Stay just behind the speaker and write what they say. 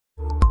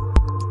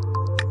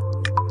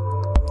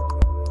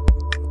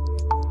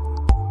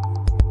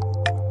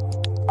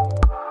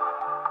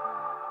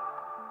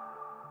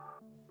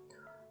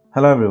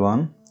Hello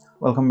everyone,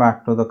 welcome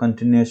back to the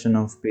continuation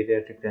of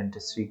pediatric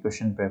dentistry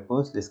question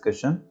papers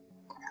discussion,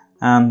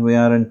 and we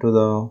are into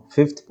the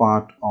fifth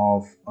part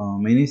of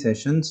many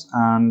sessions,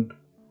 and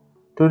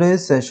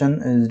today's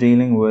session is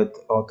dealing with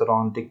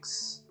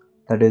orthodontics,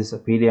 that is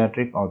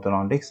pediatric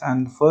orthodontics.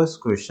 And the first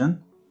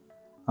question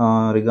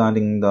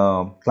regarding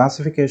the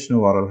classification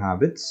of oral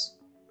habits,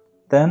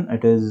 then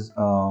it is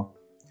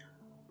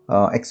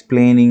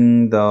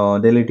explaining the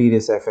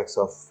deleterious effects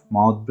of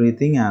mouth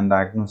breathing and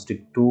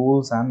diagnostic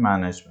tools and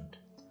management.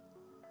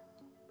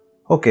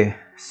 Okay,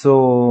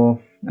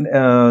 so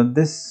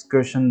this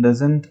question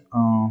doesn't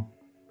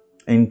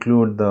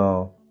include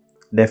the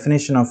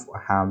definition of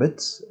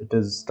habits. It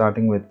is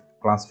starting with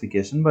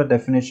classification, but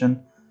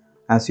definition,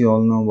 as you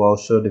all know,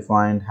 Bauscher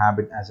defined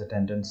habit as a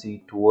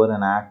tendency toward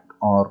an act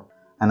or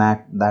an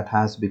act that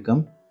has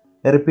become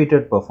a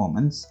repeated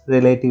performance,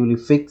 relatively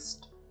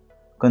fixed,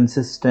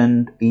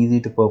 consistent, easy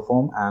to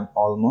perform, and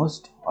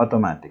almost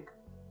automatic.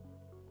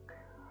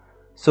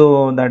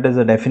 So that is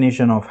a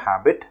definition of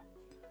habit.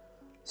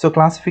 So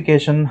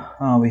classification,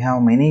 we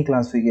have many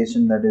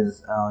classification, that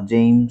is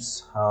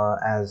James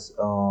as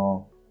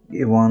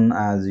one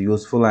as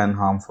useful and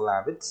harmful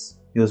habits.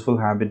 Useful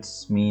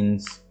habits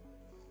means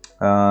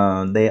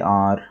they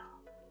are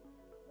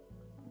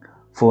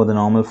for the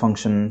normal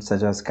function,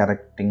 such as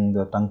correcting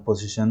the tongue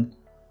position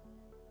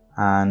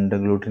and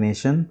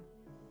agglutination,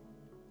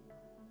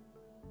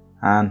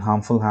 and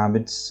harmful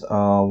habits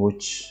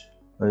which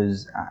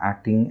is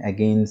acting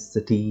against the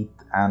teeth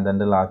and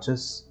dental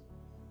arches,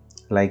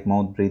 like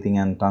mouth breathing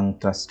and tongue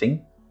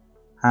thrusting.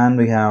 And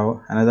we have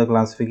another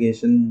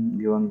classification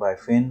given by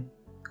Finn: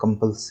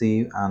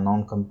 compulsive and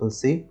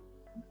non-compulsive.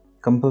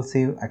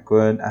 Compulsive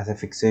occurred as a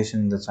fixation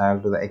in the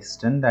child to the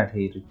extent that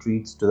he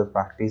retreats to the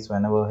practice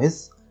whenever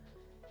his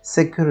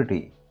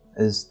security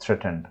is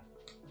threatened,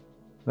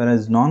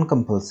 whereas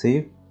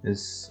non-compulsive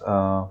is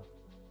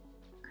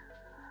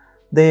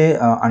they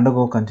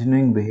undergo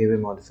continuing behavior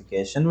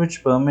modification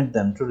which permit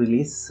them to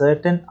release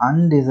certain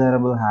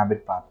undesirable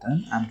habit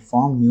patterns and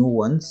form new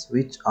ones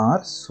which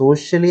are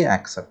socially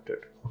accepted.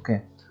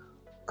 Okay,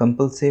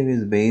 compulsive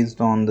is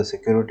based on the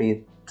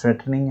security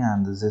threatening,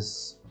 and this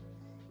is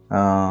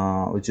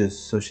which is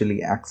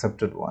socially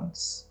accepted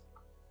ones.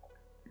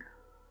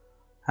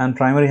 And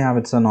primary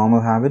habits are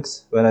normal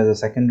habits, whereas the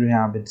secondary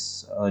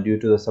habits due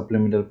to the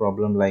supplemental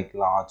problem like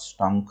large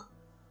tongue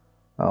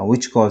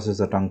which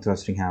causes a tongue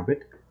thrusting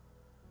habit.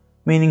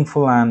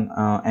 Meaningful and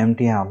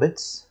empty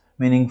habits.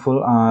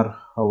 Meaningful are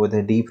with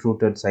a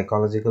deep-rooted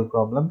psychological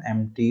problem.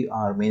 Empty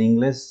are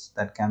meaningless,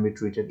 that can be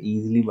treated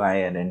easily by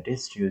a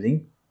dentist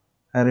using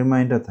a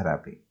reminder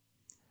therapy.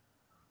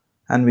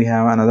 And we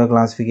have another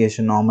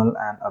classification: normal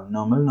and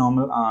abnormal.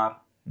 Normal are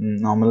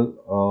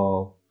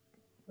normal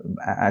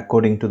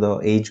according to the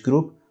age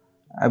group.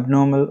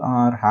 Abnormal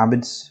are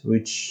habits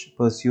which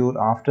pursued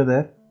after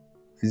their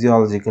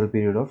physiological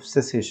period of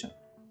cessation.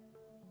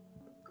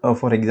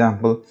 For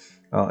example,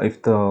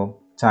 if the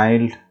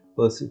child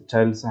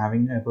is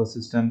having a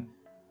persistent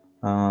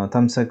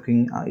thumb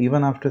sucking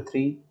even after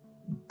three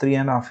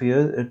and a half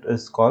years, it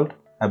is called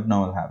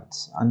abnormal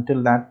habits.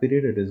 Until that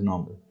period, it is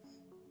normal.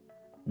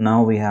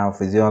 Now we have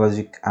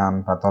physiologic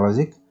and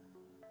pathologic.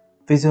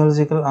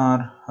 Physiological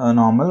are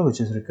normal,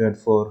 which is required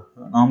for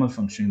normal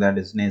functioning, that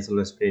is nasal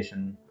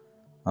respiration,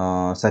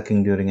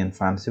 sucking during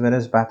infancy,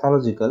 whereas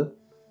pathological,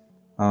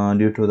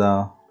 due to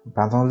the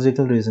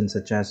pathological reasons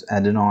such as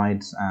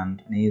adenoids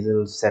and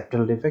nasal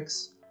septal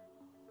defects,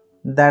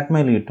 that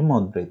may lead to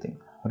mouth breathing.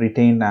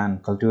 Retained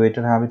and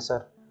cultivated habits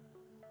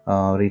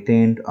are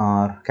retained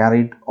are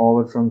carried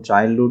over from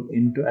childhood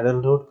into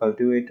adulthood.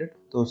 Cultivated,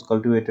 those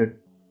cultivated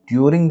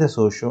during the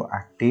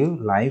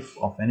socio-active life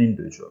of an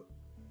individual.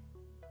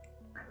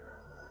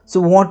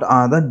 So what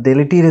are the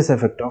deleterious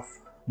effects of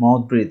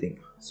mouth breathing?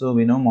 So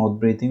we know mouth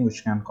breathing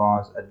which can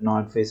cause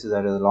adenoid faces,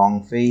 that is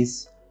long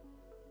face,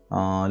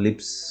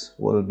 lips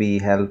will be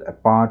held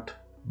apart,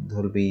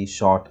 there will be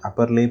short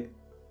upper lip,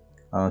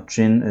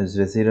 chin is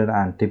receded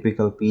and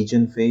typical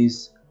pigeon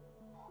face,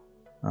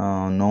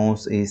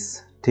 nose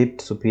is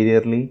tipped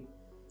superiorly,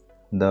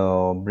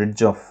 the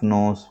bridge of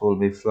nose will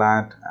be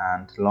flat,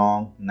 and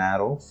long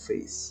narrow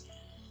face.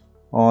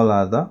 All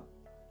are the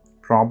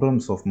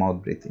problems of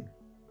mouth breathing.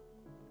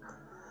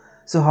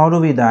 So how do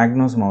we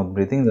diagnose mouth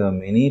breathing? There are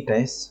many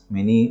tests,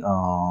 many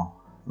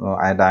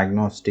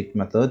diagnostic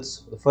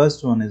methods. The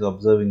first one is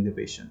observing the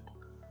patient.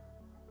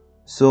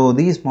 So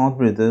these mouth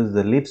breathers,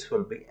 the lips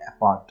will be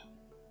apart,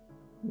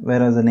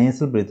 whereas the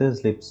nasal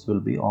breathers, lips will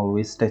be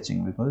always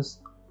touching because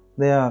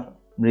they are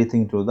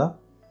breathing through the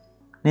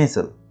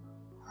nasal.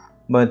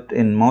 But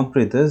in mouth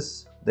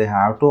breathers, they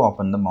have to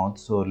open the mouth,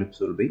 so lips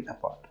will be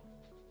apart.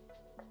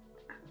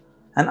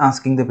 And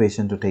asking the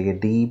patient to take a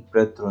deep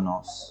breath through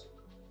nose.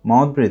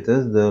 Mouth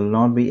breathers, there will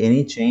not be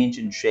any change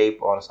in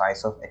shape or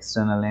size of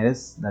external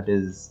nares, that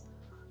is,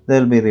 there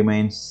will be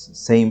remains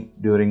same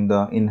during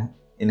the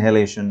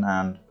inhalation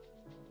and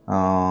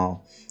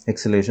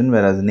exhalation,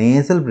 whereas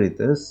nasal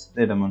breathers,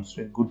 they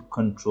demonstrate good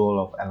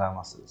control of alar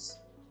muscles.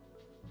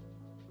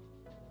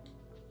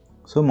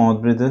 So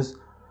mouth breathers,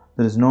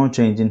 There is no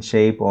change in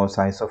shape or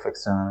size of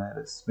external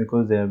iris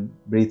because they are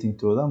breathing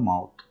through the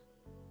mouth.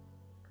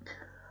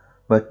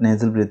 But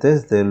nasal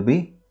breathers, there will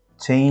be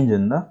change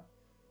in the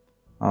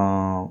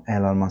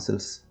alar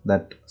muscles.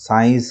 That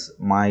size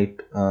might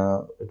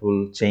it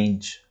will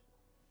change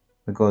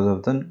because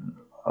of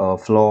the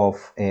flow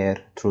of air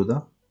through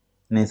the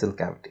nasal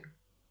cavity.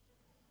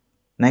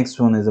 Next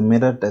one is a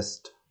mirror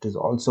test. It is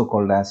also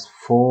called as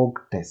fog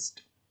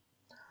test.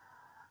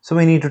 So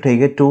we need to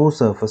take a two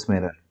surface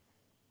mirror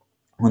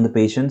on the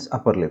patient's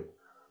upper lip.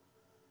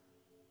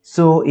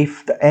 So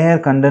if the air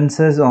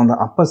condenses on the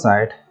upper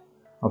side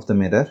of the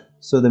mirror,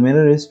 so the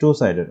mirror is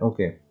two-sided,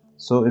 okay.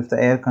 So if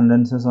the air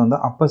condenses on the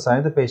upper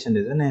side, the patient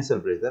is a nasal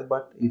breather,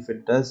 but if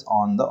it does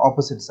on the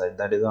opposite side,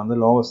 that is on the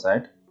lower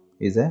side,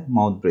 is a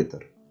mouth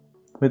breather,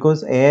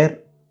 because air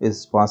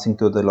is passing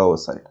through the lower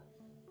side.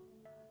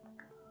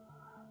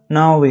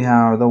 Now we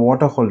have the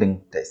water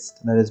holding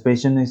test. That is,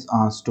 patient is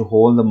asked to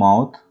hold the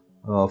mouth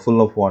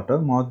full of water.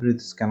 Mouth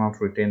breathers cannot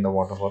retain the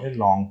water for a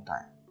long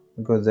time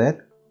because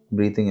their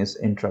breathing is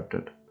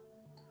interrupted.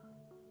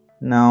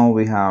 Now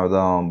we have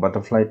the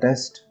butterfly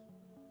test.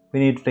 We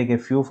need to take a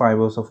few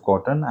fibers of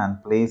cotton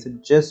and place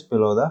it just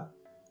below the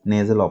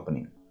nasal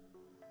opening.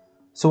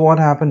 So what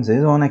happens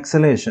is, on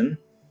exhalation,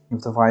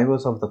 if the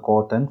fibers of the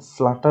cotton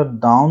flutter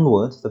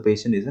downwards, the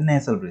patient is a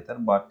nasal breather,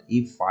 but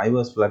if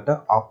fibers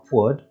flutter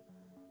upward,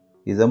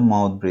 is a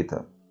mouth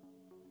breather.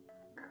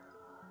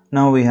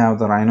 Now we have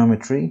the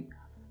rhinometry,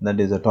 that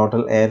is, the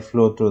total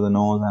airflow through the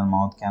nose and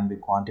mouth can be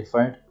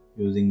quantified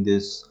using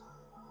this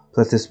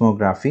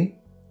plethysmography,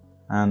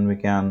 and we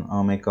can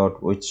make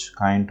out which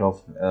kind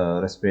of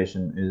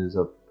respiration is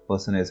a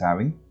person is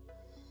having.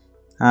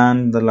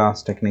 And the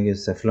last technique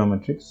is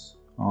cephalometrics.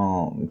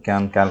 We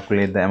can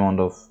calculate the amount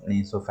of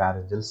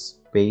nasopharyngeal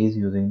space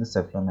using the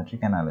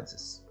cephalometric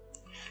analysis.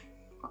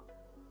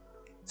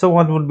 So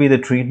what would be the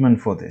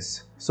treatment for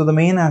this? So the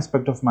main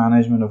aspect of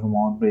management of a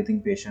mouth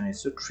breathing patient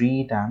is to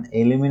treat and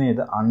eliminate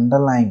the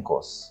underlying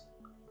cause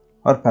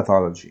or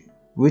pathology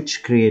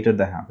which created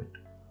the habit,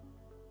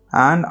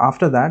 and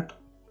after that,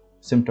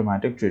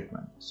 symptomatic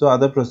treatment. So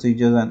other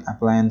procedures and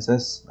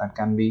appliances that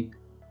can be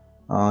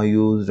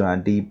used are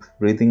deep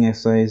breathing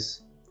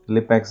exercise,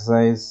 lip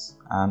exercise,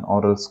 and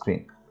oral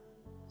screen.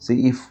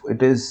 See, if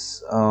it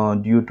is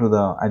due to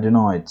the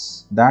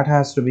adenoids, that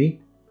has to be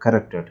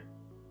corrected,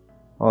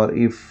 or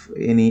if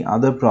any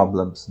other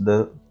problems,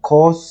 the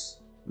cause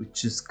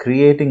which is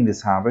creating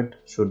this habit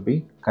should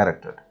be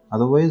corrected.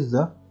 Otherwise,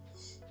 the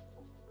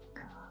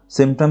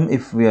symptom,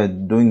 if we are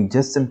doing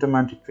just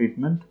symptomatic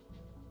treatment,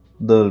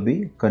 there will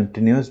be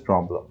continuous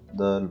problem,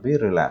 there will be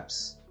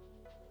relapse.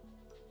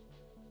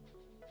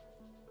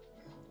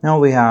 Now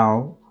we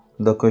have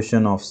the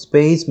question of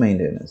space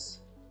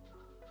maintenance.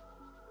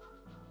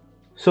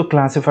 So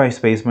classify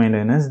space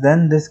maintenance,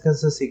 then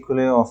discuss the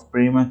sequelae of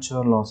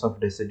premature loss of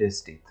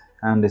deciduous teeth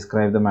and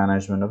describe the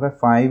management of a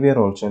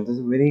 5-year-old child. This is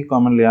a very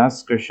commonly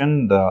asked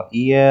question. The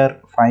year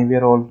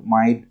 5-year-old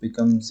might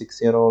become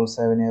 6-year-old,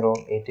 7-year-old,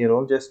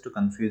 8-year-old, just to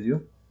confuse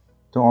you.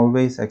 So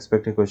always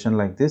expect a question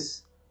like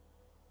this.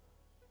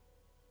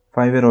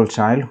 5-year-old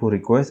child who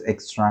requires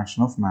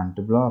extraction of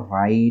mandibular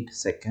right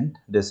second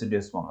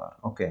deciduous molar.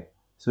 Okay,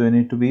 so you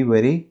need to be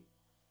very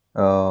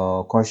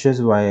cautious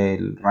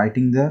while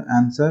writing the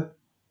answer.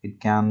 It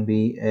can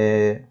be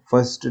a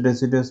first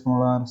deciduous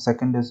molar,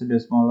 second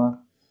deciduous molar.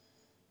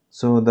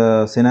 So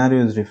the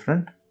scenario is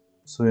different.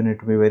 So you need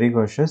to be very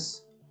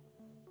cautious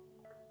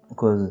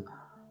because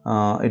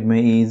it may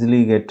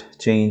easily get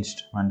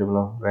changed.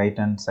 Mandibular right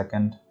and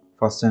second,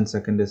 first and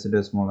second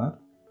deciduous molar.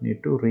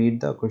 Need to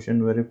read the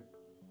question very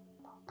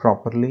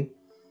properly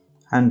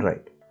and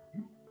write.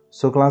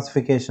 So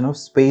classification of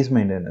space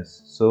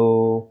maintenance.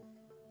 So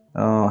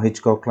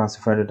Hitchcock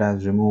classified it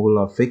as removable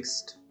or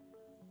fixed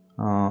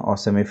or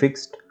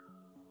semi-fixed,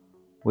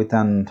 with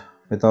and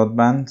without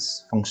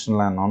bands,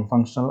 functional and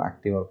non-functional,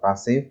 active or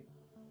passive,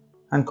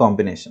 and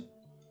combination.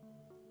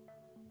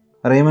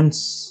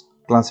 Raymond's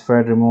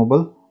classified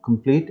removable,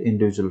 complete,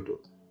 individual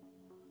tooth.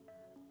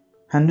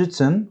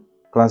 Hendrickson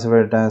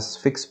classified it as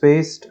fixed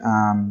spaced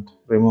and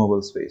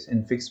removable space.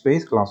 In fixed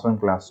space, class 1,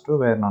 class 2,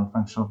 where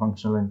non-functional,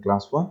 functional in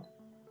class 1,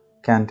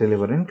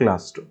 cantilever in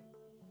class 2.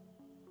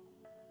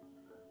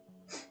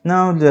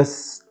 Now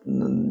just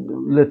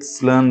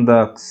let's learn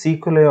the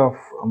sequelae of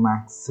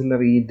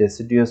maxillary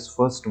deciduous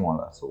first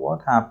molar. So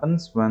what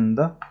happens when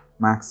the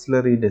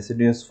maxillary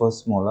deciduous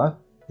first molar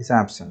is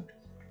absent?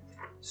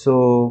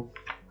 So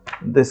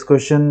this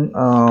question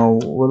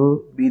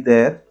will be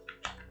there.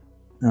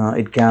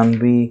 It can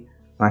be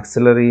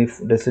maxillary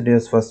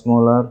deciduous first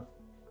molar,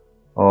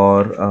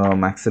 or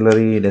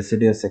maxillary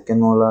deciduous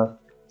second molar,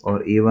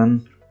 or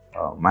even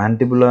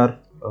mandibular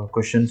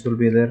questions will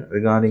be there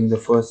regarding the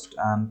first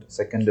and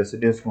second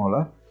deciduous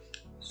molar.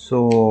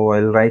 So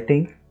while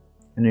writing,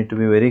 you need to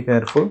be very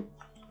careful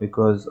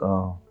because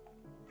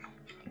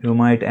you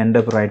might end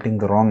up writing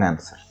the wrong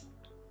answer.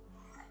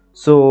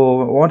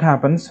 So what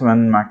happens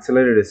when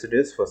maxillary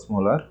deciduous first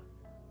molar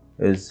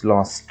is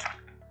lost?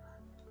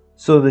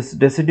 So this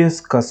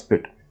deciduous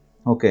cuspid,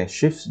 okay,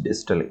 shifts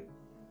distally.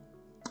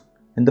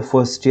 in the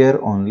first year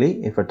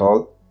only, if at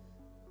all,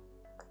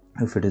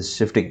 if it is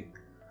shifting.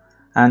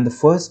 And the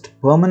first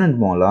permanent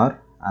molar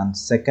and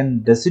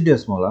second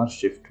deciduous molar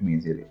shift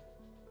mesially.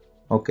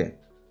 Okay,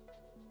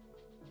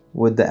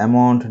 with the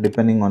amount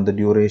depending on the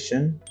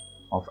duration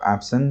of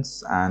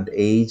absence and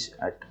age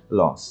at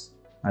loss.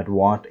 At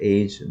what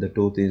age the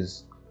tooth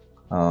is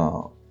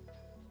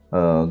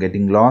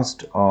getting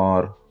lost,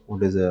 or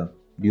what is the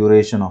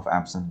duration of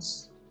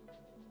absence.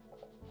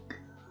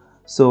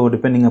 So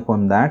depending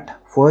upon that,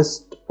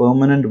 first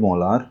permanent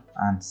molar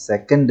and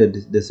second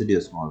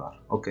deciduous molar.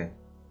 Okay,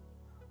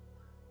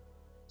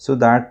 so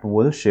that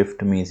will shift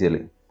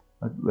mesially,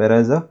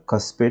 whereas a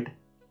cuspid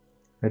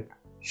it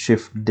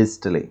shifts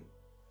distally.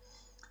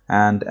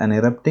 And an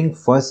erupting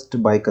first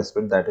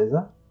bicuspid, that is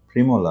a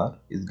premolar,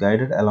 is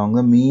guided along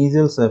the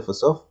mesial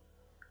surface of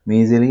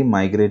mesially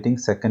migrating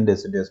second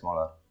deciduous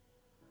molar,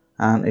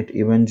 and it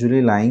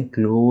eventually lying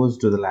close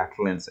to the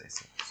lateral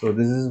incisor. So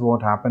this is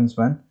what happens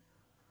when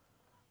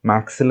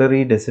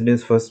maxillary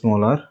deciduous first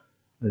molar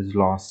is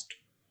lost.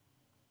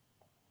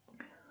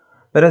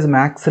 Whereas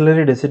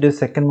maxillary deciduous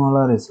second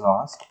molar is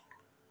lost,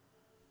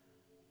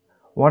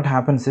 what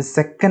happens is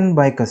second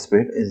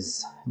bicuspid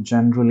is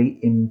generally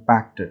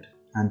impacted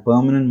and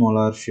permanent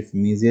molar shift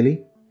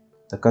mesially.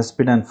 The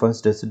cuspid and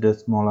first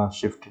deciduous molar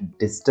shift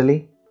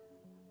distally,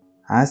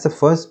 as the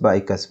first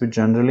bicuspid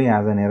generally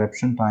has an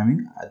eruption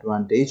timing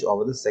advantage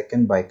over the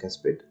second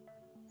bicuspid.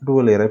 It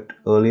will erupt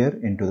earlier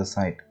into the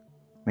site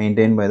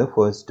maintained by the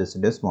first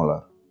deciduous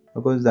molar,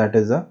 because that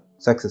is a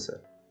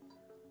successor,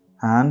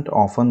 and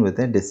often with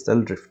a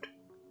distal drift.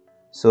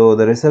 So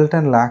the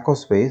resultant lack of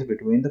space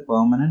between the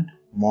permanent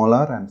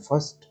molar and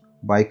first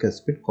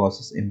bicuspid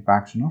causes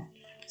impaction of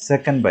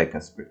second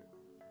bicuspid.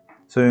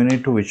 So you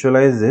need to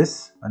visualize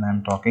this when I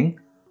am talking.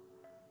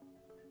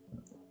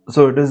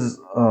 So it is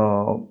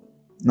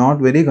not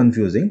very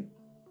confusing.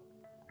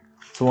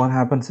 So what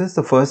happens is,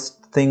 the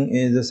first thing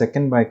is the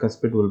second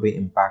bicuspid will be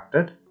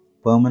impacted,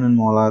 permanent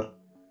molar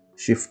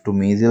shift to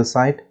mesial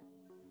side,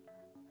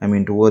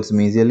 towards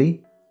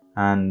mesially,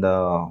 and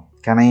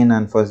canine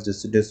and first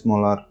deciduous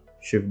molar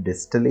shift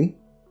distally,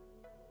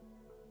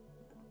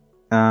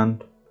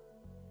 and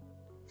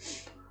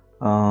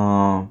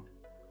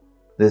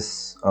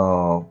this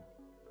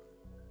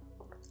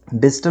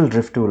distal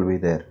drift will be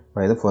there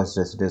by the first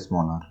deciduous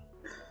molar.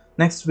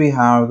 Next we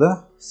have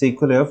the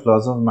sequelae of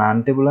loss of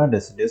mandibular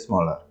deciduous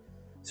molar.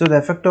 So the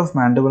effect of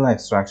mandibular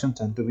extraction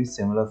tend to be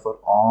similar for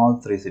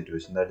all three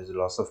situations, that is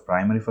loss of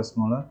primary first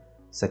molar,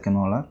 second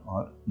molar,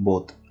 or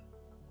both,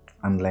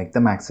 unlike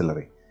the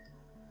maxillary.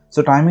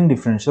 So timing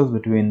differentials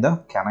between the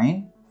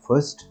canine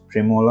first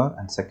premolar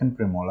and second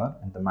premolar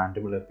and the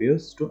mandible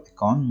appears to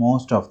account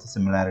most of the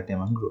similarity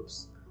among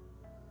groups.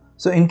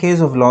 So in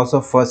case of loss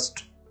of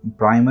first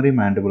primary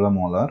mandibular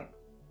molar,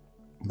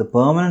 the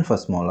permanent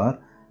first molar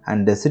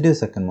and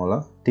deciduous second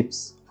molar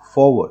tips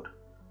forward,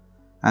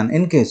 and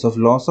in case of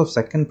loss of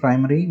second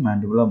primary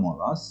mandibular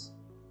molars,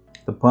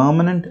 the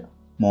permanent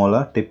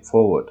molar tip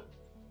forward.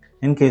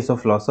 In case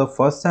of loss of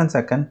first and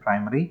second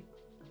primary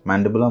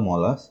mandibular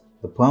molars,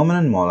 the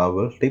permanent molar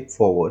will tip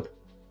forward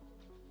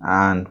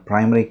and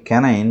primary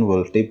canine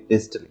will tip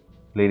distally,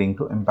 leading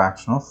to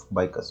impaction of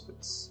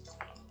bicuspids,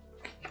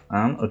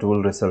 and it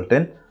will result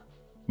in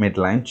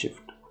midline shift.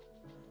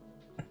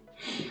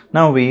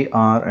 Now we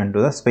are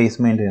into the space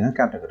maintainer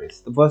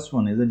categories. The first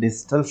one is the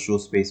distal shoe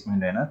space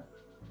maintainer.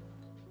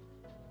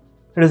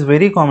 It is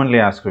very commonly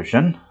asked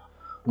question: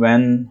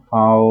 when,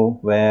 how,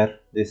 where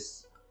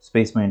this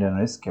space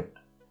maintainer is kept.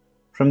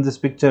 From this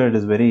picture it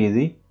is very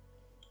easy.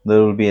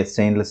 There will be a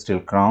stainless steel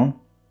crown.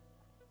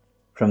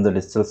 From the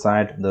distal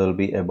side there will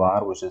be a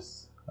bar which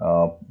is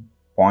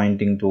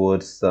pointing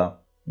towards the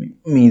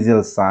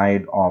mesial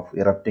side of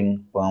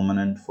erupting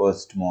permanent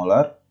first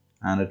molar,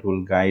 and it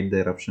will guide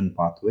the eruption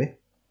pathway.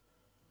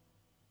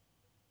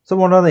 So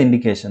what are the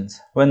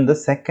indications? When the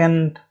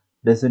second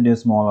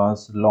deciduous molar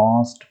is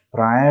lost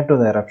prior to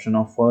the eruption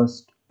of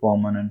first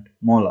permanent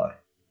molar.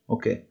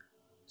 Okay,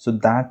 so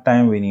that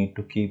time we need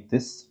to keep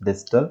this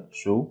distal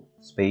shoe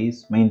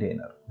space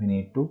maintainer. We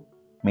need to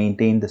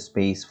maintain the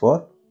space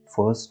for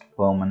first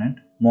permanent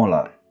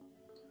molar.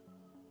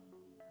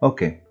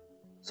 Okay,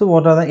 so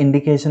what are the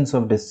indications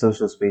of distal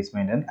shoe space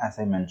maintainer? As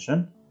I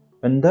mentioned,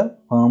 when the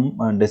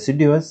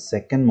deciduous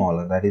second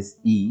molar, that is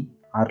E,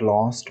 are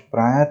lost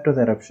prior to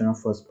the eruption of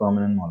first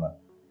permanent molar.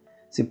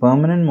 See,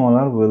 permanent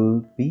molar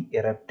will be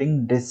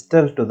erupting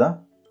distal to the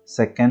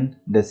second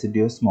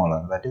deciduous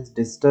molar, that is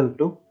distal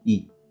to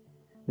E.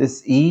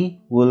 This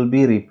E will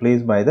be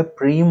replaced by the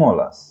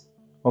premolars.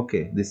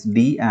 Okay, this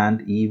D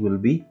and E will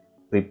be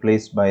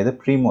replaced by the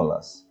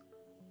premolars.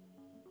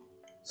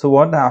 So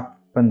what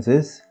happens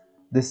is,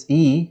 this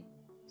E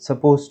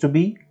supposed to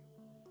be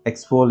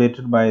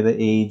exfoliated by the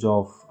age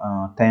of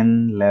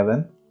 10,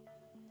 11,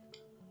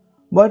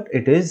 but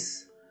it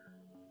is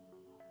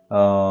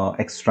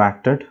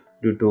extracted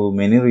due to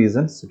many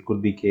reasons. It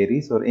could be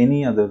caries or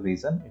any other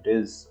reason. It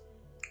is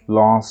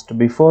lost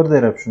before the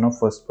eruption of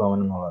first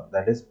permanent molar,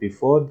 that is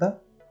before the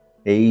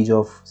age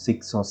of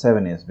 6 or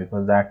 7 years,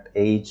 because that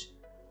age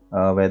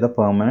where the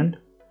permanent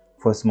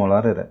first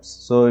molar erupts.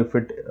 So if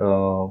it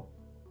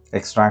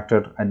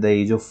extracted at the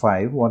age of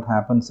 5, what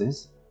happens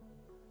is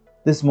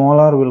this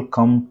molar will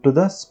come to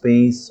the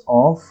space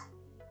of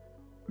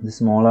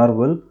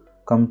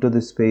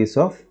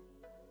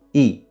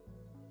E.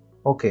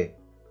 Okay,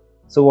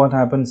 so what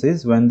happens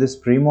is when this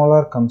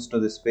premolar comes to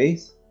this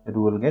space, it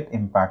will get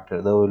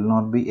impacted. There will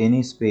not be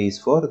any space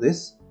for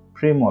this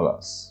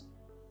premolars.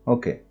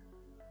 Okay,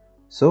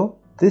 so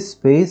this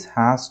space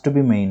has to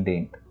be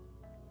maintained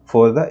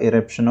for the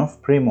eruption of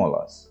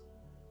premolars,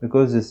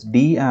 because this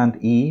D and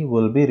E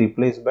will be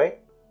replaced by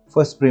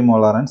first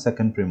premolar and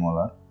second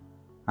premolar,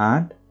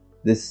 and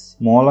this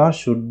molar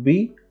should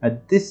be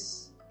at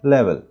this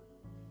level.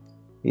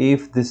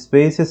 If this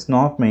space is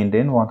not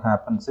maintained, what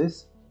happens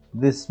is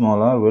this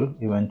molar will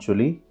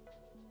eventually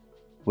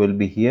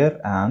be here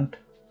and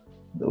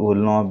there will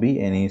not be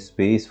any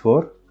space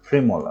for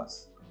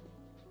premolars.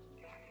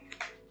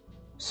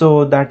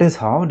 So that is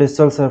how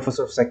distal surface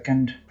of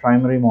second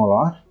primary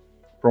molar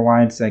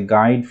provides a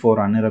guide for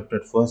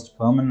unerupted first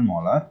permanent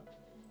molar.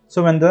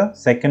 So when the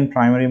second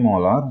primary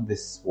molar,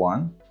 this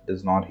one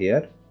is not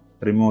here,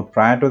 removed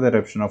prior to the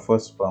eruption of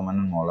first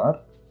permanent molar,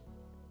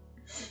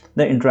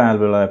 the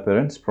intraalveolar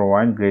appearance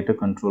provides greater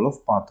control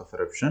of path of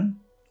eruption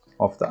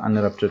of the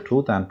unerupted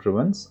tooth and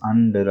prevents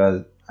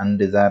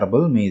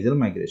undesirable mesial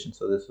migration.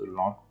 So this will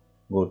not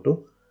go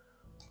to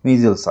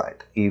mesial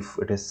side if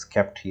it is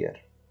kept here.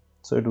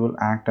 So it will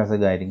act as a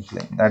guiding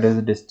plane. That is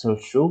a distal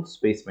shoe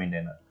space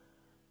maintainer.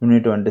 You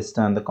need to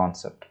understand the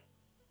concept.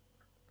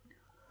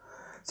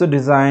 So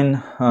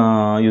design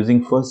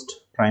using first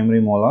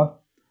primary molar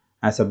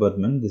as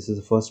abutment. This is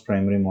the first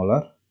primary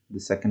molar. The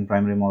second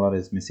primary molar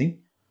is missing.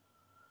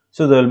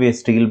 So there will be a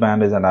steel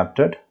band is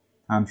adapted,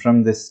 and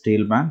from this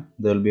steel band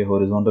there will be a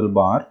horizontal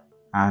bar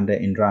and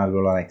an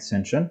intraalveolar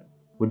extension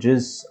which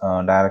is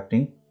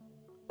directing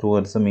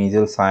towards the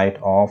mesial side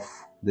of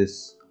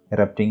this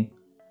erupting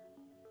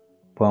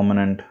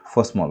permanent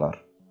first molar.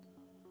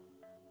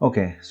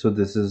 Okay, so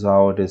this is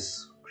how it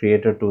is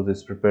created. To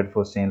this prepared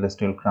for stainless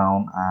steel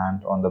crown,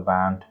 and on the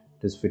band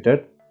it is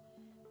fitted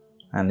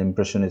and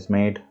impression is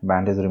made.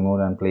 Band is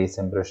removed and place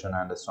impression,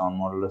 and a stone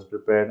model is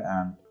prepared,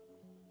 and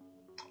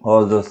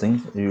all those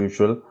things,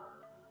 usual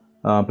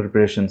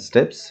preparation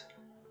steps.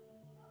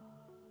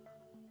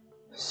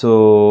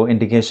 So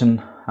indication,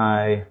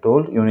 I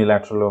told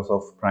unilateral loss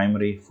of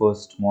primary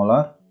first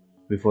molar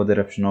before the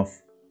eruption of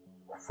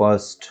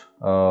first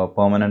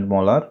permanent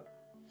molar,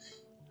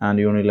 and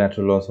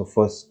unilateral loss of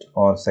first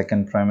or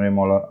second primary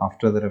molar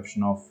after the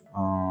eruption of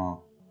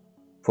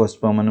first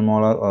permanent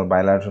molar, or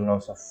bilateral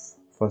loss of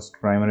first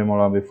primary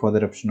molar before the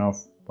eruption of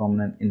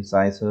permanent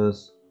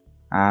incisors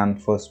and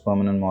first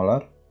permanent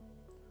molar,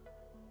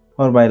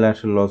 or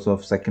bilateral loss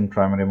of second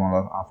primary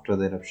molar after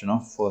the eruption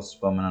of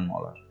first permanent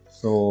molar.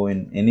 So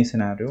in any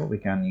scenario we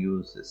can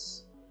use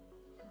this.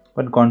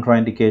 But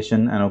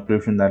contraindication, an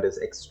occlusion that is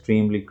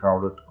extremely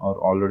crowded or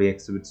already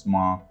exhibits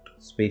marked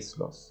space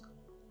loss,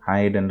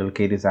 high dental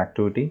caries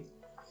activity,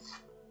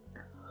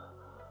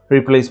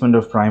 replacement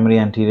of primary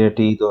anterior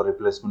teeth or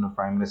replacement of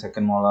primary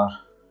second molar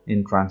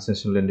in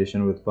transitional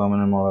dentition with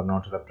permanent molar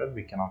not erupted,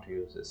 we cannot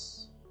use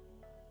this.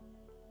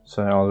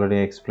 So I already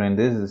explained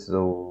this. This is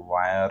a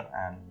wire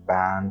and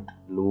band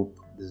loop.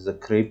 This is a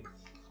crib.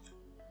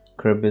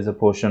 Crib is a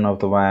portion of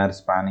the wire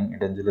spanning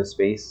edendular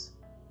space.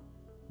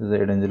 This is the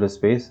edendular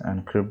space,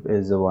 and crib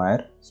is a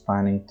wire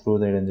spanning through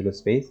the edendular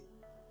space,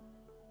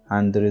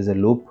 and there is a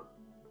loop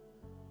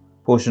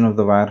portion of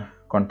the wire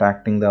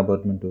contacting the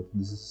abutment tooth.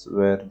 This is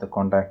where the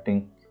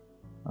contacting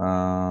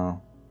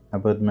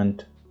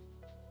abutment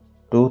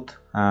tooth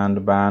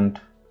and band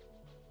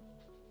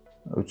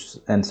which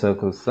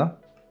encircles the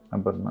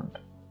abutment.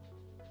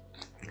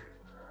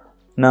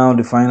 Now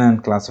define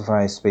and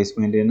classify space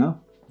maintainer.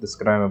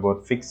 Describe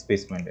about fixed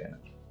space maintainer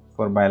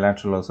for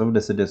bilateral loss of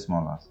deciduous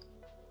molars.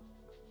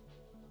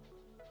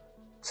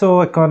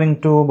 So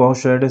according to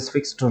Baucher, it is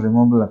fixed or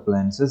removable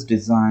appliances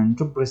designed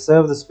to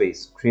preserve the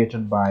space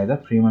created by the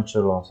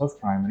premature loss of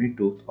primary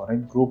tooth or a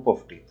group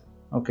of teeth.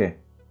 Okay,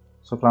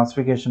 so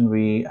classification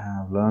we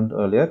have learned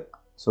earlier.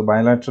 So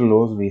bilateral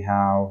loss we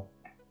have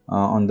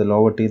on the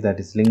lower teeth, that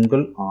is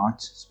lingual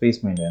arch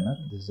space maintainer.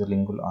 This is a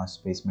lingual arch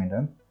space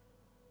maintainer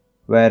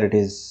where it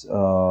is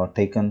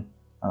taken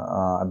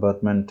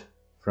abutment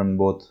from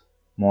both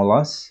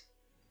molars,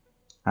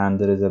 and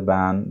there is a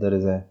band, there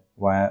is a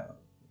wire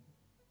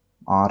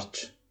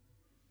arch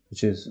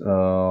which is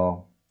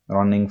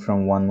running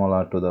from one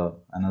molar to the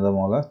another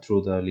molar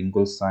through the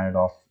lingual side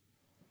of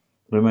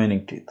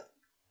remaining teeth.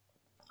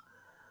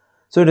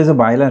 So it is a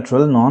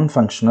bilateral,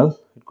 non-functional,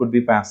 it could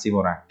be passive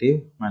or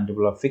active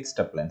mandibular fixed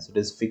appliance. It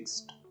is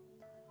fixed,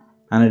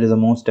 and it is the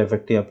most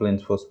effective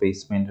appliance for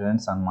space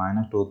maintenance and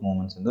minor tooth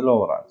movements in the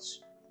lower arch.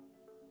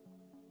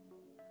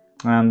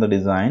 And the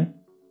design.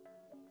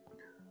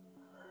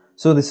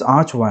 So this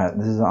arch wire,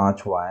 this is the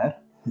arch wire.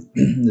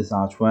 This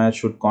arch wire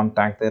should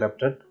contact the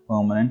erupted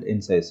permanent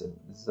incisor.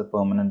 This is a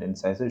permanent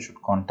incisor. It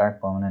should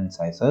contact permanent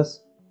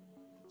incisors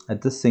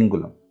at the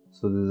cingulum.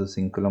 So this is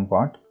the cingulum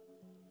part,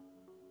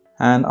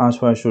 and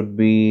archwire should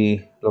be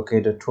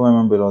located 2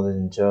 mm below the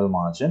gingival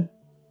margin,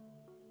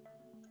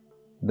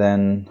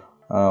 then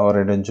or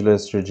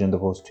edentulous ridge in the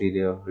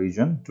posterior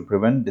region to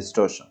prevent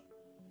distortion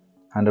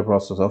and the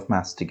process of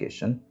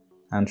mastication,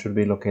 and should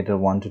be located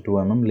 1 to 2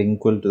 mm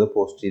lingual to the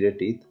posterior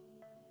teeth,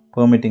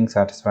 permitting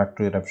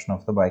satisfactory eruption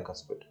of the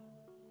bicuspid.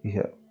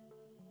 Here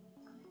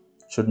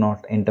should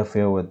not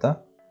interfere with the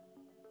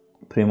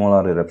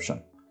premolar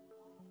eruption.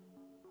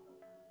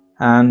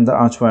 And the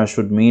archwire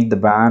should meet the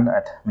band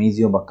at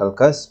mesiobuccal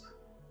cusp,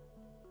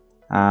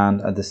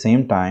 and at the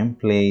same time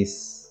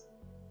place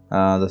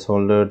the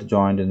soldered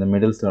joint in the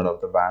middle third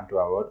of the band to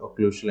avoid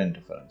occlusal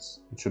interference.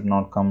 It should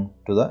not come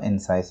to the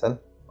incisal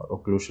or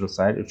occlusal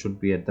side, it should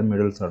be at the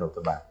middle third of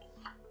the band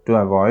to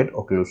avoid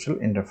occlusal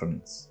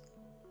interference.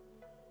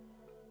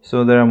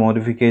 So there are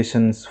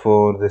modifications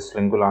for this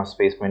lingual arch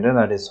space maintainer,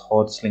 that is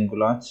Hodge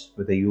lingual arch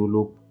with a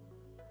U-loop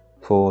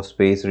for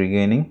space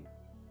regaining,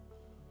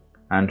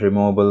 and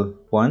removable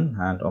 1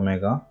 and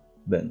omega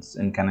bends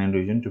in canine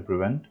region to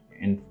prevent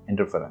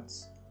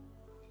interference.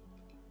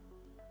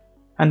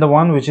 And the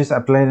one which is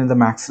applied in the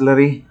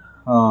maxillary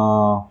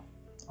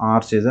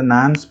arch is a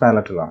Nance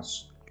palatal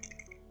arch.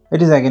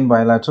 It is again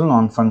bilateral,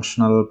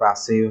 non-functional,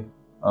 passive,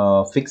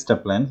 fixed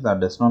appliance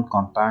that does not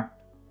contact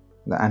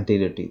the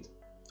anterior teeth.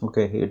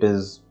 Okay, it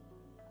is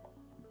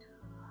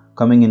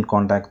coming in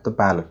contact with the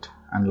palate,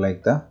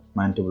 unlike the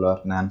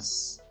mandibular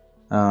Nance,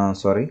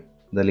 the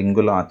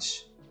lingual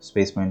arch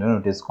space maintainer.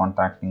 It is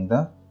contacting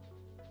the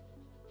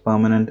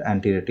permanent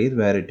anterior teeth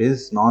where it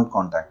is not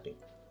contacting.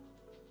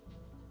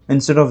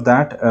 Instead of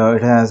that,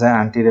 it has an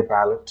anterior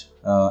palate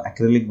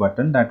acrylic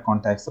button that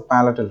contacts the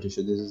palatal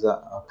tissue. This is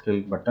a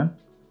acrylic button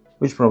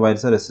which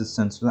provides a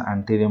resistance to the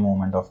anterior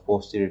movement of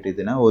posterior teeth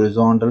in a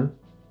horizontal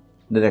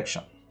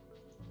direction.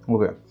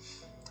 Okay.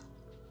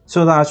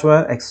 So the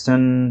archwire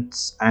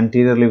extends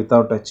anteriorly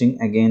without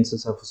touching against the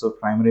surface of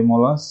primary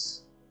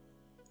molars.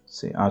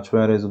 See,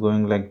 archwire is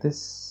going like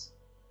this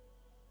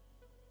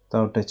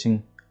without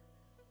touching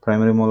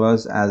primary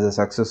molars, as a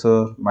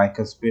successor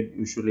bicuspid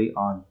usually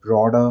are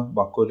broader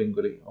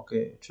buccolingually. Okay,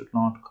 it should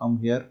not come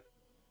here,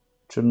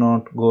 it should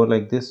not go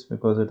like this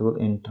because it will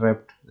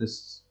interrupt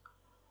this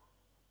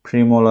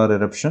premolar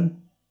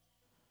eruption,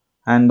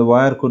 and the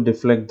wire could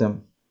deflect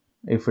them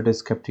if it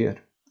is kept here.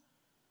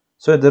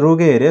 So at the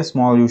rugae area,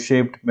 small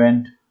U-shaped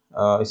bend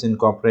is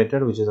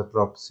incorporated, which is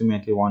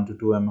approximately 1 to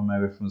 2 mm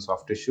away from the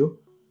soft tissue,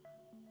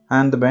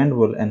 and the bend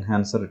will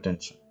enhance the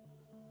retention.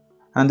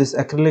 And this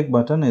acrylic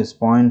button is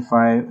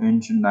 0.5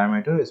 inch in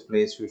diameter, is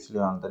placed usually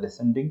on the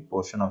descending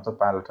portion of the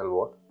palatal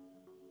wall,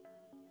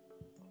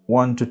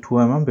 1 to 2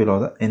 mm below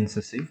the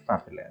incisive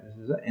papillae. This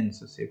is the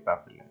incisive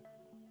papillae.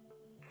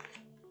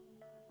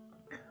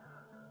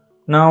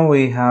 Now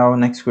we have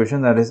next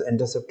question, that is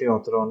interceptive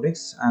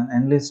orthodontics, and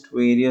enlist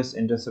various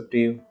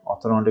interceptive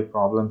orthodontic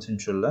problems in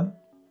children.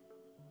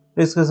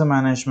 Discuss the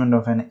management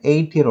of an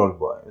 8-year-old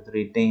boy with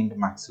retained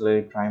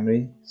maxillary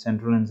primary,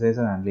 central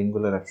incisor and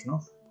lingual eruption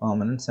of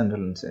permanent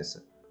central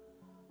incisor.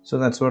 So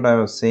that's what I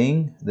was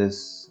saying,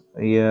 this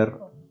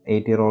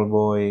 8-year-old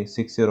boy,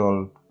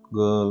 6-year-old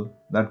girl,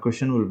 that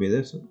question will be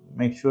there. So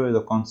make sure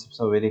the concepts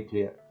are very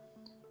clear.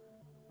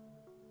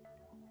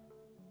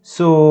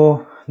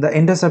 So the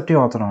interceptive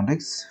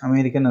orthodontics,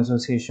 American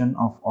Association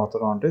of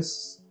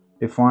Orthodontists,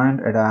 defined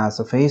it as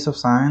a phase of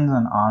science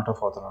and art of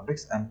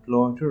orthodontics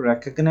employed to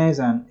recognize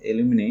and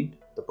eliminate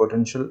the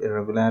potential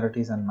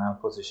irregularities and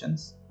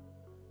malpositions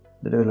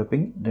the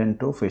developing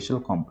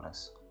dentofacial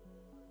complex.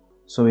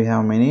 So we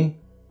have many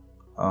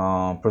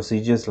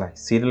procedures like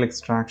serial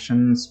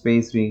extraction,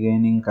 space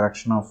regaining,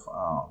 correction of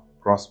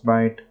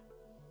frostbite,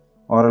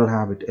 oral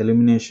habit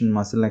elimination,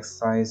 muscle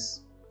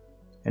exercise,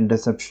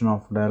 interception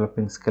of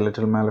developing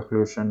skeletal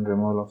malocclusion,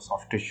 removal of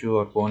soft tissue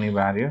or bony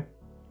barrier.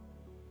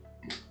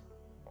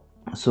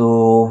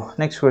 So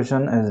next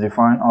question is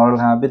define oral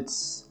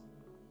habits.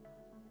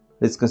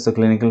 Discuss the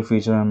clinical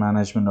feature and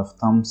management of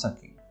thumb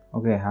sucking.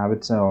 Okay,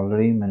 habits I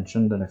already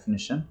mentioned the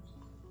definition.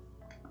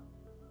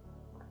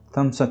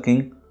 Thumb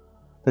sucking.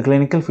 The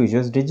clinical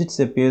features: digits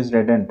appears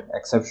reddened,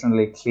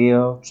 exceptionally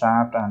clear,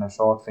 chapped, and a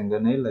short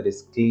fingernail, that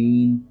is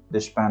clean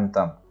dishpan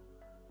thumb.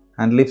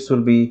 And lips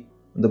will be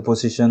the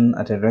position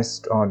at a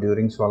rest or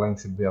during swallowing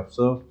should be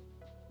observed.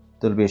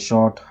 There will be a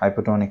short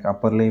hypertonic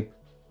upper lip.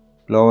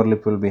 Lower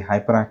lip will be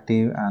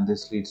hyperactive, and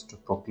this leads to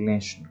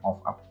proclination of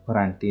upper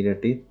anterior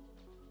teeth.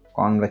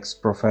 Convex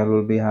profile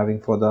will be having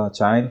for the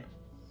child,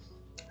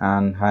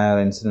 and higher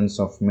incidence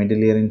of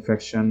middle ear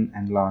infection,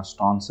 enlarged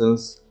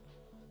tonsils.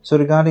 So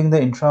regarding the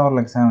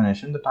intraoral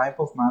examination, the type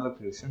of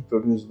malocclusion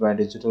produced by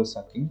digital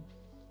sucking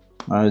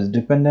is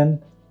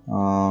dependent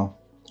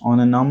on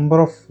a number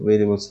of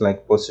variables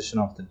like position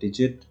of the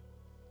digit,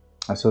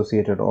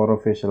 associated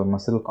orofacial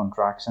muscle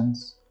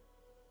contractions,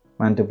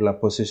 mandibular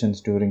positions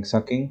during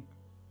sucking,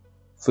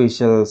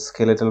 facial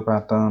skeletal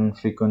pattern,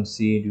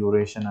 frequency,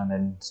 duration, and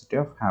intensity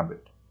of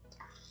habit.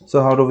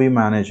 So how do we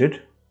manage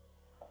it?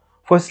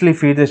 Firstly,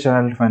 feed the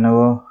child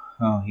whenever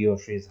he or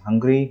she is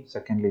hungry.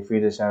 Secondly,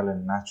 feed the child in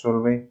a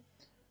natural way.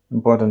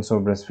 Importance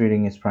of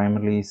breastfeeding is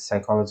primarily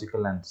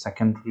psychological and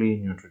secondarily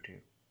nutritive.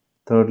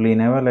 Thirdly,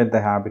 never let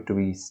the habit to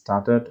be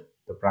started.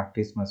 The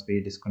practice must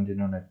be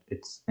discontinued at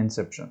its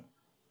inception.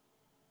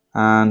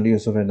 And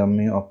use of a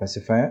dummy or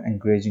pacifier,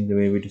 encouraging the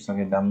baby to suck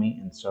a dummy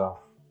instead of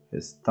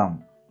his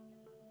thumb.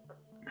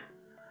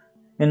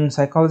 In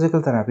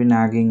psychological therapy,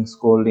 nagging,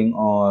 scolding,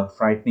 or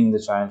frightening the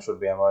child should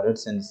be avoided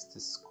since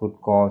this could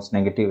cause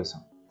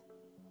negativism.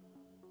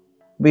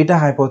 Beta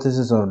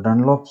hypothesis or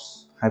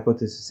Dunlop's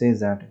hypothesis says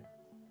that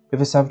if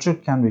a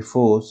subject can be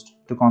forced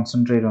to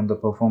concentrate on the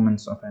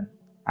performance of an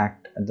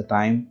act at the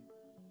time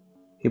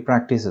he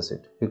practices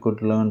it, he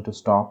could learn to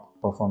stop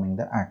performing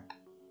the act.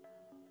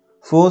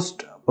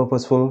 Forced,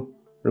 purposeful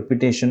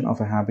repetition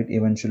of a habit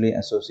eventually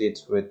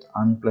associates with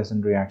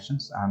unpleasant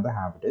reactions and the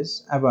habit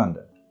is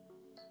abandoned.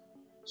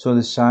 So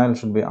this child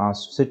should be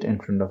asked to sit in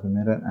front of a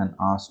mirror and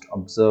asked to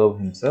observe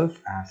himself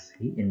as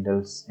he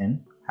indulges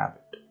in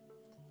habit.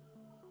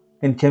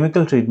 In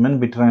chemical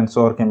treatment, bitter and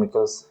sour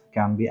chemicals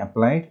can be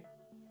applied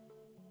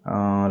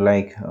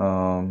like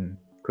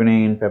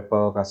quinine,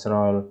 pepper,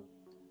 casserole,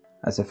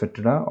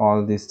 asafoetida.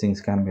 All these things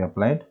can be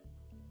applied,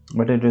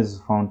 but it is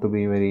found to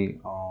be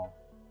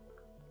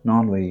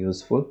not very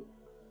useful.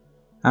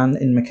 And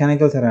in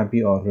mechanical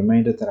therapy or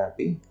remainder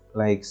therapy,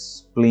 like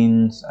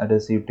splints,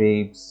 adhesive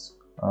tapes,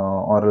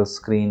 oral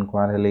screen,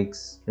 quad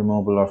helix,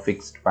 removable or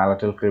fixed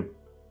palatal grip,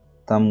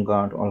 thumb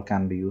guard, all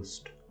can be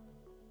used.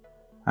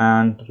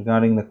 And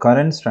regarding the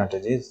current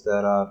strategies,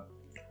 there are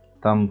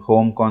thumb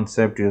home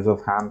concept, use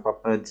of hand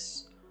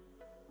puppets,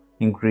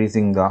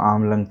 increasing the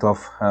arm length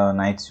of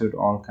night suit,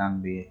 all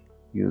can be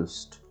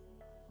used.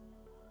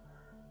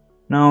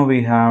 Now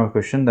we have a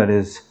question, that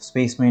is,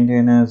 space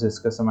maintainers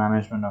discuss the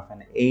management of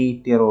an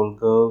 8-year-old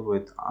girl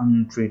with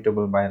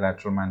untreatable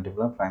bilateral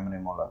mandibular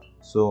primary molar.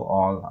 So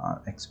all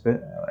are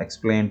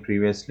explained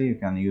previously. You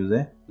can use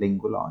a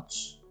lingual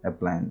arch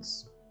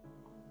appliance.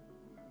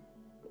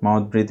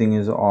 Mouth breathing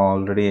is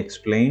already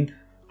explained.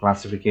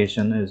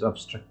 Classification is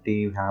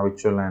obstructive,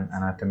 habitual, and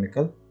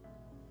anatomical.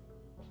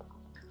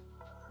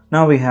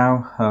 Now we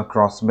have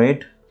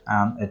crossbite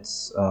and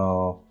its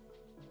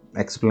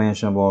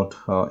explanation about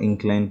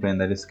inclined plane,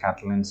 that is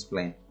Catalan's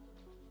plane.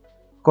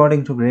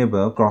 According to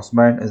Graeber,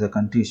 crossbite is a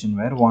condition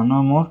where one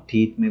or more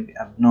teeth may be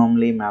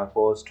abnormally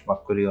malposed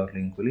buccally or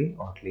lingually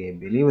or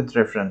labially with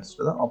reference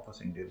to the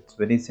opposing teeth. It's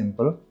very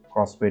simple.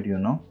 Crossbite, you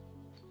know.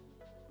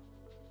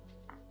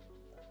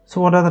 So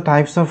what are the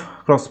types of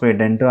crossbite?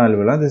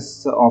 Dentoalveolar. This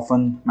is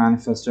often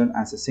manifested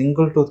as a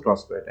single tooth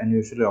crossbite and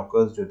usually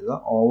occurs due to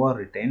the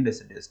over-retained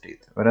deciduous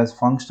teeth. Whereas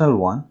functional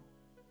one,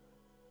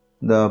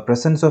 the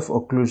presence of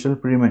occlusal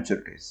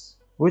prematurities,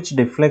 which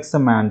deflects the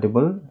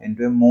mandible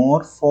into a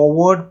more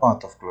forward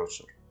path of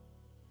closure.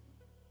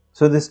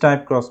 So this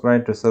type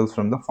crossbite results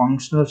from the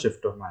functional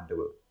shift of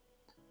mandible.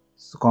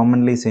 It's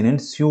commonly seen in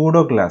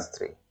pseudo class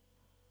 3.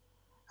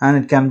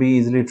 And it can be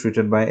easily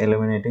treated by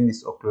eliminating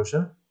this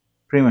occlusal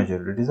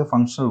prematurity. It is a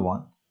functional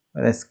one.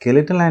 Whereas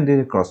skeletal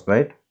anterior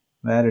crossbite,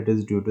 where it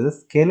is due to the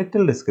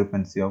skeletal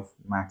discrepancy of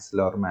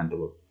maxilla or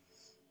mandible.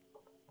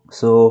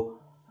 So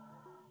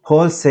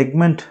whole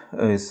segment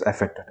is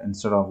affected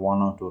instead of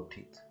one or two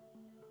teeth.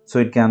 So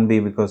it can be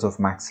because of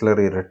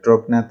maxillary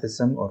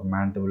retrognathism or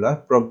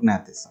mandibular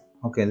prognathism.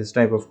 Okay, this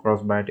type of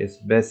crossbite is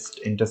best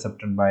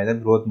intercepted by the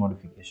growth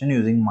modification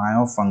using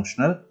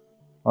myofunctional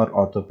or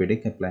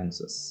orthopedic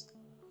appliances.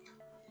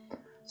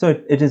 So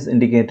it is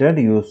indicated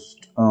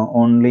used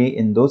only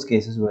in those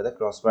cases where the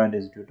crossbite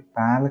is due to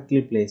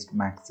palatally placed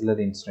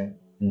maxillary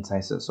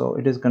incisors. So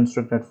it is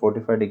constructed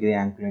 45-degree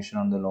angulation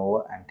on the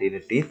lower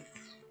anterior teeth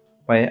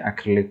by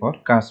acrylic or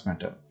cast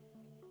metal.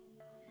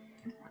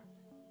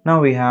 Now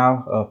we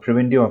have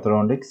preventive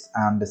orthodontics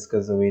and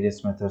discuss the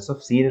various methods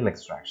of serial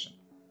extraction.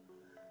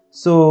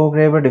 So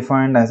Graeber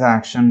defined as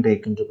action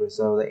taken to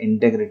preserve the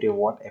integrity of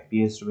what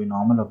appears to be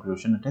normal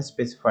occlusion at a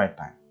specified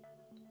time,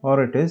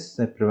 or it is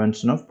the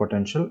prevention of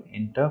potential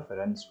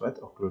interference with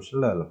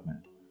occlusal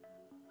development.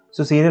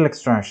 So serial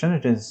extraction,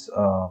 it is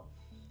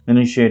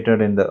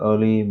initiated in the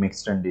early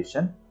mixed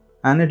dentition,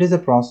 and it is a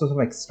process of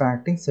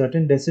extracting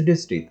certain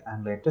deciduous teeth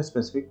and later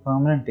specific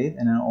permanent teeth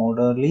in an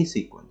orderly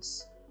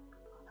sequence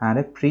and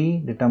a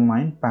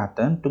predetermined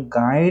pattern to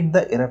guide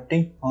the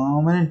erupting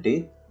permanent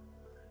teeth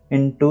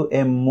into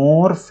a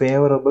more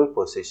favorable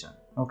position.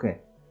 Okay,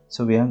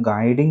 so we are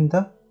guiding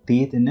the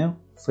teeth in a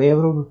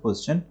favorable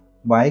position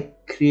by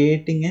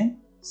creating a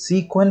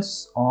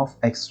sequence of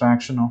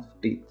extraction of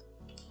teeth.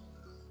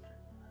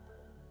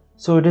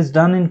 So it is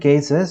done in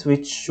cases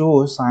which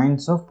show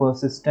signs of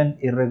persistent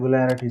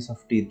irregularities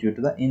of teeth due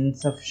to the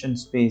insufficient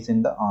space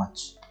in the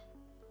arch.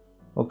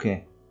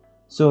 Okay,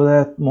 so there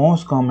are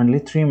most commonly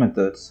three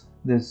methods.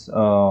 This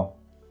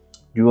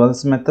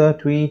Dual's method,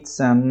 Tweets,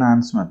 and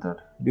Nance method.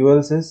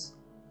 Dual's is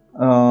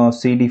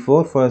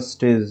CD4.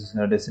 First is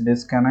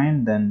deciduous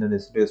canine, then the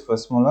deciduous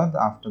first molar,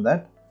 after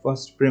that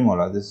first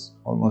premolar. This is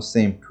almost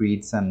same,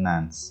 Tweets and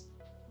Nance.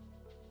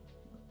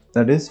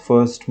 That is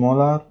first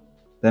molar,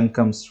 then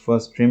comes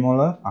first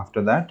premolar,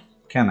 after that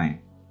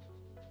canine.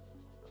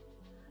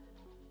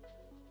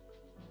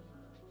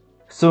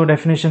 So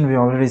definition we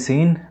already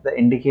seen. The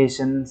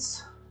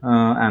indications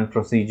and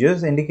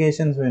procedures.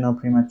 Indications, we know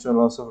premature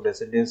loss of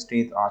deciduous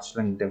teeth, arch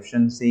length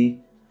deficiency,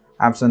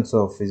 absence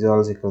of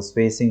physiological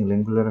spacing,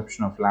 lingual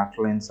eruption of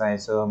lateral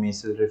incisor,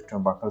 mesial rift or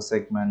buccal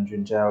segment,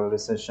 gingival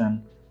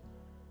recession,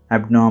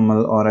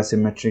 abnormal or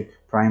asymmetric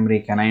primary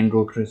canine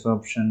root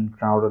resorption,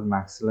 crowded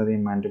maxillary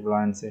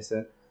mandibular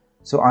incisor.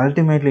 So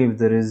ultimately, if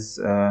there is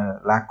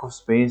lack of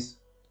space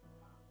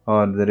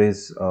or there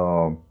is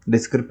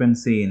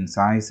discrepancy in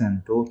size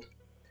and tooth,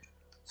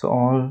 so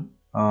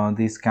all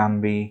these can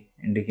be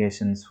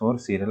indications for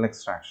serial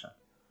extraction.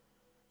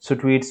 So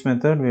Tweed's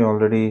method we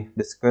already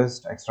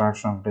discussed,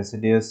 extraction of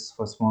deciduous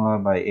first molar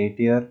by 8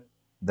 year,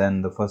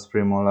 then the first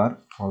premolar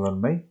followed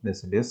by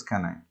deciduous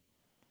canine.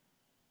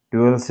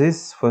 Duals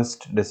is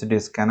first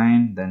deciduous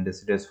canine, then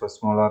deciduous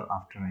first molar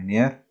after an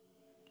year,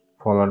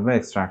 followed by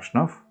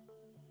extraction of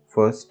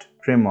first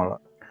premolar.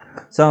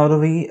 So how do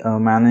we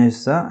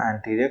manage the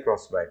anterior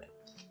crossbite?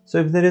 So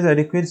if there is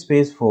adequate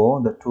space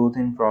for the tooth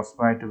in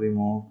crossbite to be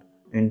moved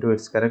into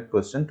its correct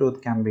position,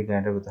 tooth can be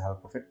guided with the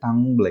help of a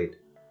tongue blade.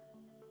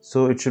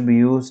 So it should be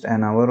used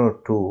an hour or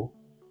two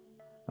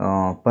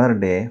per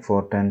day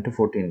for 10 to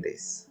 14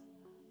 days.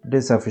 It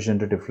is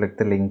sufficient to deflect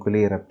the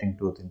lingually erupting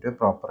tooth into a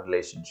proper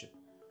relationship.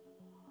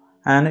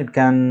 And it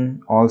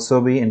can also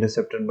be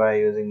intercepted by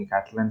using a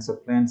Catalan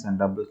appliance and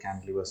double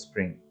cantilever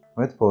spring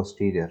with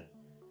posterior,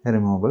 a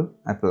removable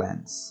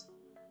appliance.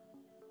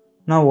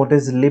 Now what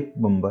is lip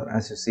bumper?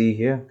 As you see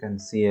here, you can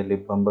see a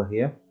lip bumper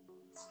here.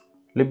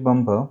 Lip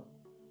bumper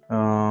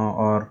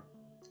or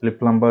lip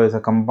plumber is a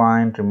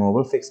combined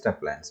removable fixed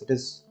appliance. It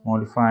is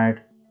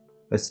modified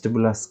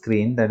vestibular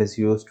screen that is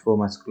used for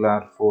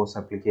muscular force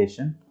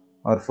application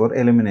or for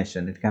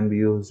elimination. It can be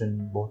used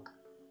in both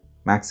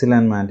maxilla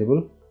and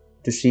mandible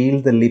to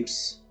shield the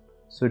lips.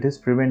 So it is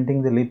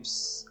preventing the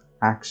lips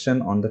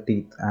action on the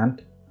teeth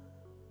and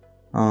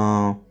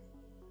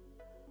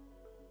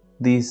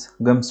these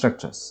gum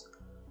structures.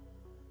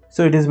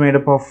 So it is made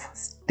up of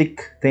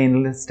thick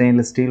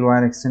stainless steel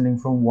wire extending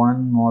from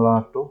one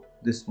molar to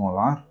this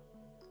molar,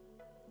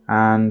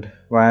 and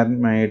wire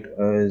made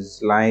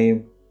is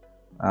live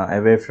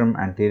away from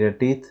anterior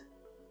teeth.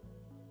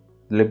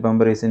 The lip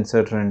bumper is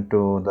inserted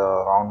into the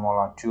round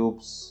molar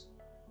tubes.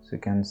 So you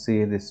can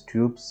see these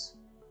tubes,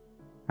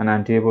 an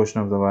anterior portion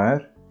of the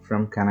wire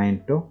from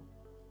canine to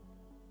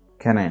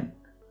canine.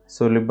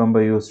 So lip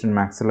bumper used in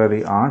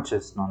maxillary arch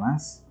is known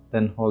as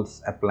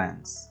Denholz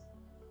appliance.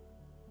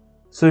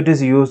 So it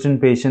is used in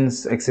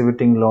patients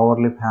exhibiting lower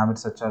lip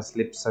habits such as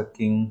lip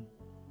sucking,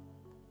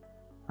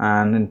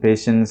 and in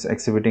patients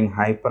exhibiting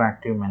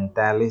hyperactive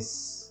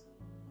mentalis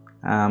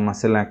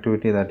muscle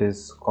activity, that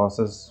is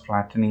causes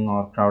flattening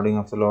or crowding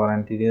of the lower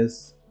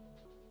anteriors,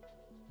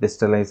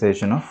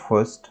 distalization of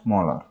first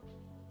molar.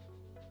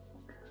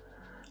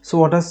 So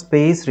what are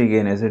space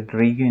regainers? It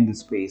regain the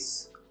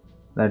space,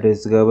 that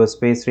is Gerber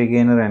space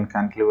regainer and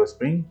cantilever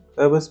spring.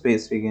 Gerber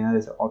space regainer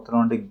is an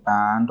orthodontic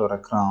band or a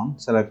crown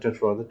selected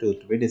for the tooth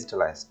to be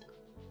distalized.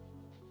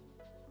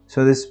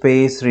 So this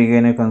space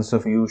regainer consists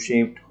of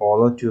U-shaped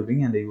hollow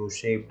tubing and a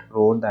U-shaped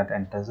rod that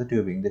enters the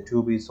tubing. The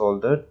tube is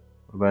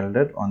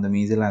welded on the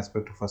mesial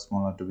aspect of first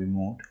molar to be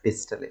moved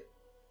distally.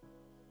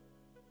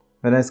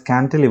 Whereas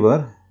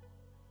cantilever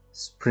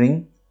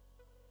spring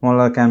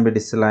molar can be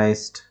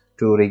distalized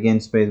to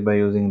regain space by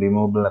using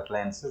removable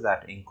appliances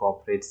that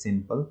incorporate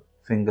simple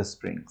finger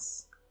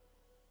springs.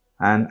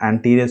 And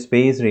anterior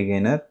space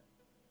regainer,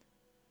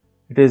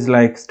 it is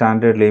like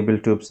standard label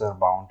tubes are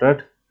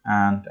mounted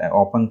and an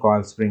open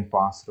coil spring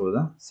pass through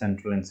the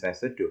central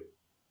incisor tube.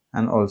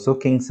 And also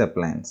King's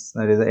appliance,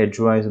 that is the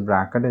edgewise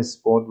bracket is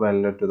sport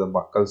welded to the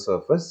buccal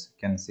surface.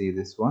 You can see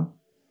this one.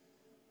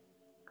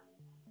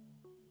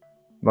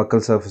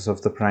 Buccal surface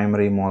of the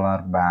primary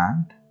molar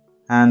band,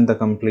 and the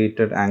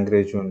completed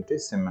anchorage unit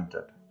is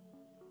cemented.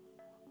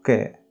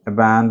 Okay, a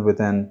band with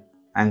an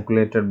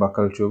ankulated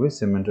buccal tube is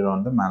cemented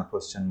on the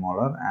malposition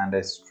molar, and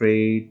a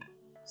straight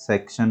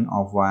section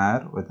of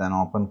wire with an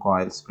open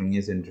coil spring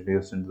is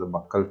introduced into the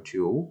buccal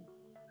tube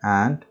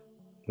and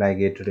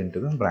ligated into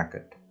the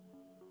bracket.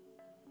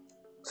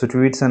 So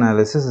Tweed's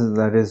analysis,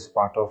 that is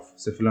part of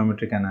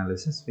cephalometric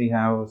analysis. We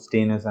have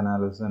Steiner's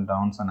analysis and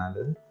Down's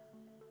analysis.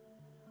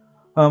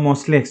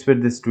 Mostly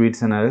expect this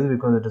Tweed's analysis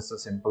because it is a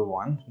simple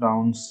one.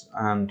 Down's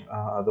and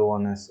other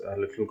one is a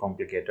little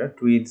complicated.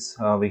 Tweed's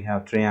we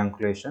have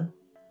triangulation,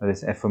 that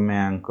is FMA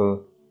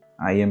angle,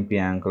 IMP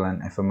angle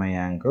and FMI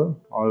angle.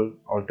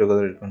 All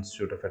together it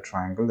constitutes of a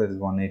triangle that is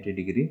 180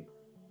 degree.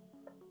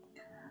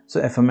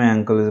 So FMA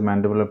angle is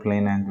mandibular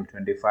plane angle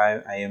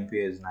 25, IMP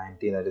is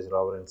 90, that is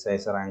lower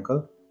incisor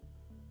angle.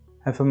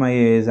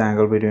 FMIA is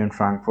angle between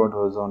Frankfurt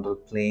horizontal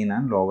plane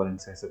and lower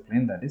incisor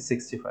plane, that is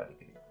 65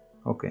 degree.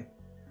 Okay.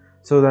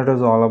 So that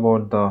is all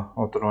about the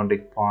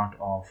orthodontic part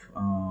of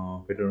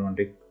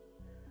periodontic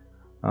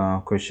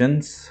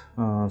questions.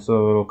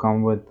 So we will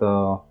come with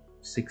the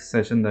sixth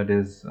session, that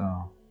is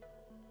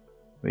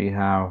we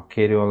have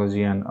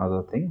Periodology and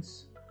other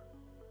things.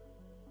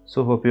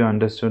 So hope you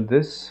understood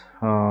this.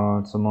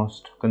 It's the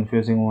most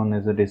confusing one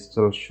is the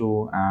distal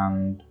shoe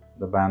and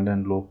the band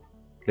and loop,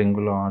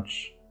 lingual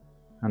arch,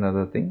 and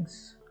other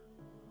things.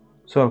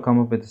 So I'll come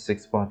up with the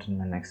sixth part in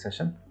my next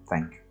session.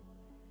 Thank you.